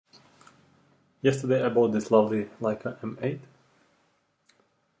Yesterday I bought this lovely Leica M8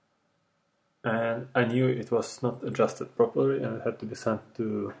 and I knew it was not adjusted properly and it had to be sent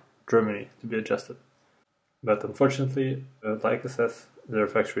to Germany to be adjusted. But unfortunately, Leica says their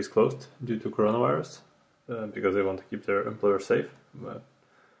factory is closed due to coronavirus because they want to keep their employers safe,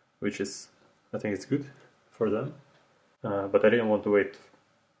 which is, I think it's good for them. But I didn't want to wait,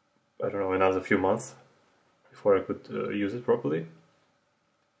 I don't know, another few months before I could use it properly.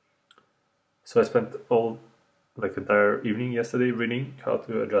 So I spent entire evening yesterday reading how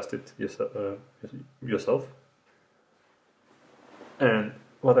to adjust it yourself. And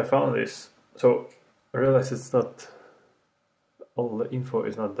what I found is, so I realized it's not, all the info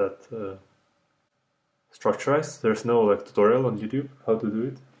is not that structurized. There's no tutorial on YouTube how to do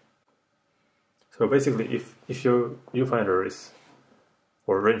it. So basically if your viewfinder is,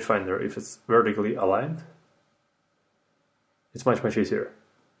 or rangefinder, if it's vertically aligned, it's much easier.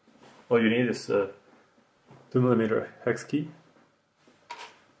 All you need is a 2mm hex key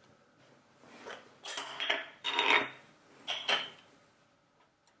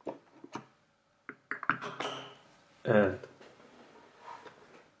and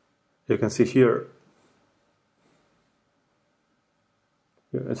you can see here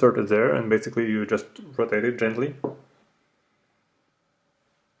you insert it there and basically you just rotate it gently.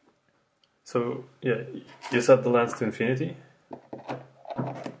 So yeah, you set the lens to infinity.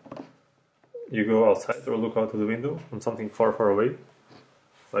 You go outside or look out of the window on something far away,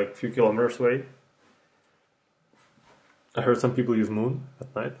 like a few kilometers away. I heard some people use moon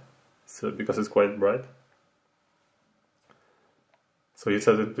at night, because it's quite bright. So you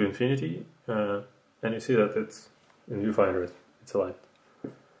set it to infinity, and you see that it's in viewfinder, it's aligned.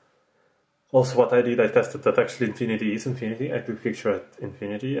 Also what I did, I tested that actually infinity is infinity. I took a picture at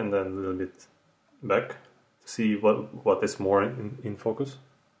infinity and then a little bit back to see what is more in focus.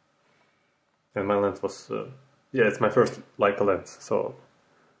 And my lens was, yeah, it's my first Leica lens, so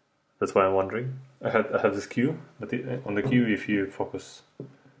that's why I'm wondering. I have this cue, but on the cue, if you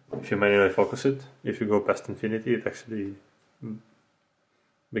manually focus it, if you go past infinity, it actually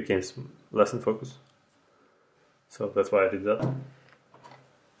becomes less in focus. So that's why I did that.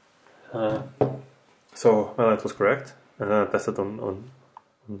 So my lens was correct, and then I tested on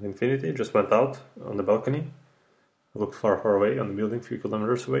infinity. Just went out on the balcony, I looked far away on the building, a few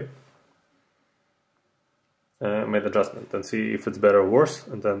kilometers away. Made adjustment and see if it's better or worse,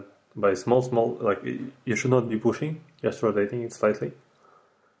 and then by small, like you should not be pushing, just rotating it slightly.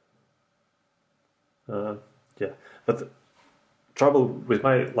 Yeah, but trouble with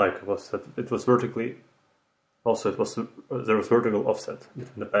my Leica was that it was vertically, also there was vertical offset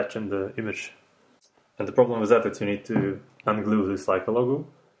between the patch and the image. And the problem with that is you need to unglue this Leica logo.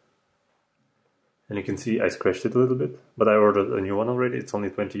 And you can see I scratched it a little bit, but I ordered a new one already, it's only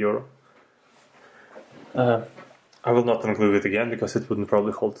 €20. I will not unglue it again because it wouldn't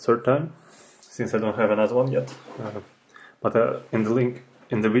probably hold the third time, since I don't have another one yet. But in the link,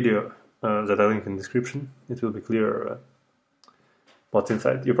 in the video that I link in the description, it will be clear what's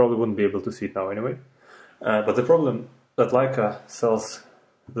inside. You probably wouldn't be able to see it now anyway. But the problem that Leica sells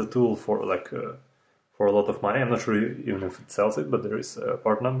the tool for for a lot of money. I'm not sure even if it sells it, but there is a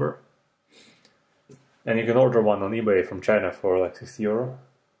part number. And you can order one on eBay from China for like €60.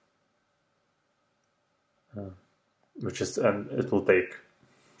 And it will take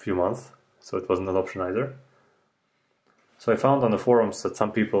a few months, so it wasn't an option either. So I found on the forums that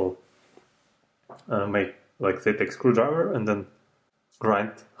some people they take a screwdriver and then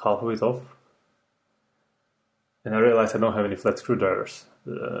grind half of it off. And I realized I don't have any flat screwdrivers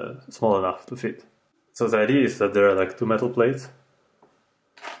small enough to fit. So the idea is that there are like two metal plates.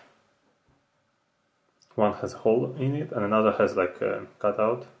 One has a hole in it and another has like a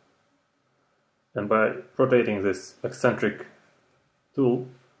cutout. And by rotating this eccentric tool,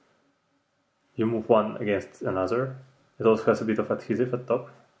 you move one against another. It also has a bit of adhesive at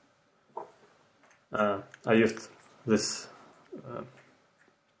top. I used this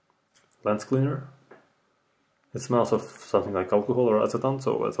lens cleaner. It smells of something like alcohol or acetone,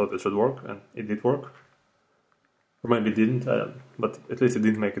 so I thought it should work, and it did work. Or maybe it didn't, but at least it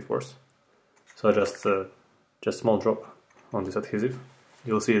didn't make it worse. So I just small drop on this adhesive.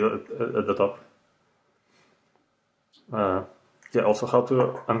 You'll see it at the top. Yeah, also how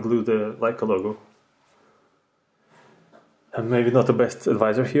to unglue the Leica logo. I'm maybe not the best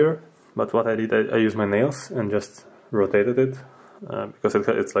advisor here, but what I did, I used my nails and just rotated it because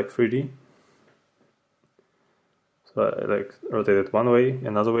it's like 3D. So I like rotated one way,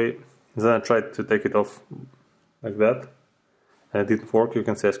 another way, and then I tried to take it off like that, and it didn't work. You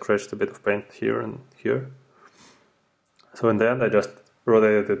can see I scratched a bit of paint here and here. So in the end I just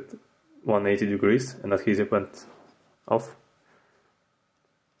rotated it 180 degrees and adhesive went off.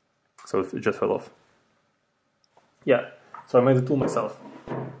 So it just fell off. Yeah, so I made the tool myself.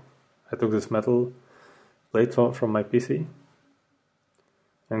 I took this metal plate from my PC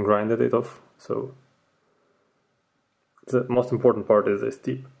and grinded it off. So the most important part is this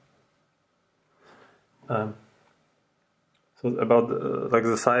tip. So about like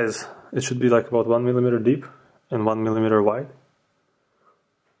the size, it should be like about 1 millimeter deep and 1 millimeter wide,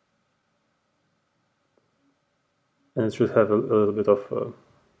 and it should have a little bit of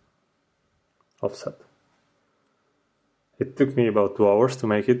offset. It took me about 2 hours to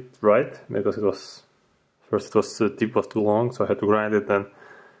make it right, because the tip was too long, so I had to grind it, and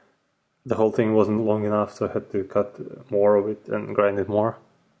the whole thing wasn't long enough, so I had to cut more of it and grind it more.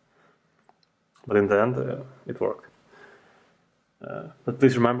 But in the end, it worked. But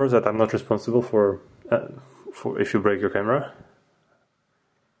please remember that I'm not responsible for if you break your camera.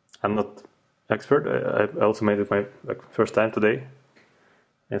 I'm not expert. I also made it my first time today.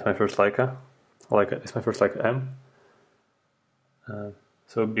 It's my first Leica. It's my first Leica M.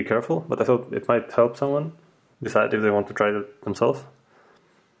 So be careful. But I thought it might help someone decide if they want to try it themselves.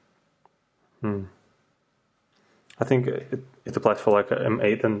 I think it applies for like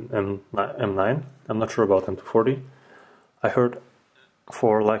M8 and M9. I'm not sure about M240. I heard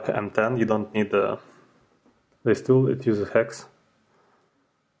for like M10 you don't need this tool. It uses hex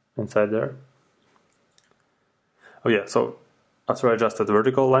inside there. Oh yeah, so after I adjusted the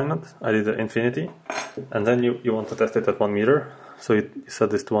vertical alignment, I did the infinity, and then you want to test it at 1 meter. So you set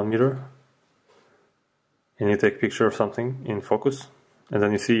this to 1 meter, and you take a picture of something in focus, and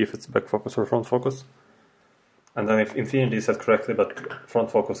then you see if it's back focus or front focus. And then if infinity is set correctly but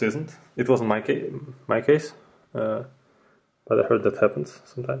front focus isn't, it wasn't my case, but I heard that happens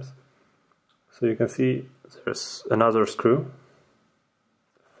sometimes. So you can see there's another screw,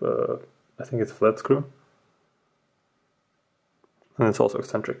 I think it's a flat screw, and it's also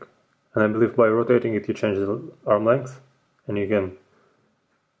eccentric. And I believe by rotating it you change the arm length, and you can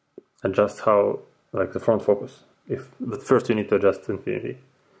adjust how, like the front focus. But first you need to adjust infinity,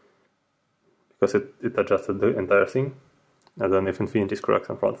 because it adjusted the entire thing, and then if infinity is correct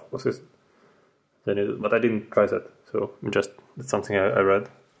and front focus is, then you do. But I didn't try that, so it's something I read.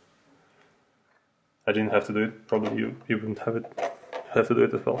 I didn't have to do it. Probably you wouldn't have to do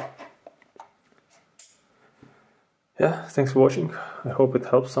it as well. Yeah, thanks for watching. I hope it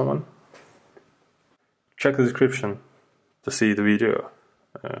helps someone. Check the description to see the video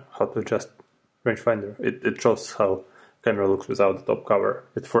how to adjust rangefinder. It shows how camera looks without the top cover.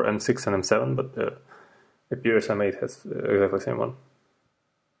 It's for M6 and M7, but it appears M8 has exactly the same one.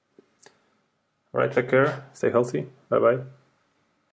 Alright, take care, stay healthy, bye bye.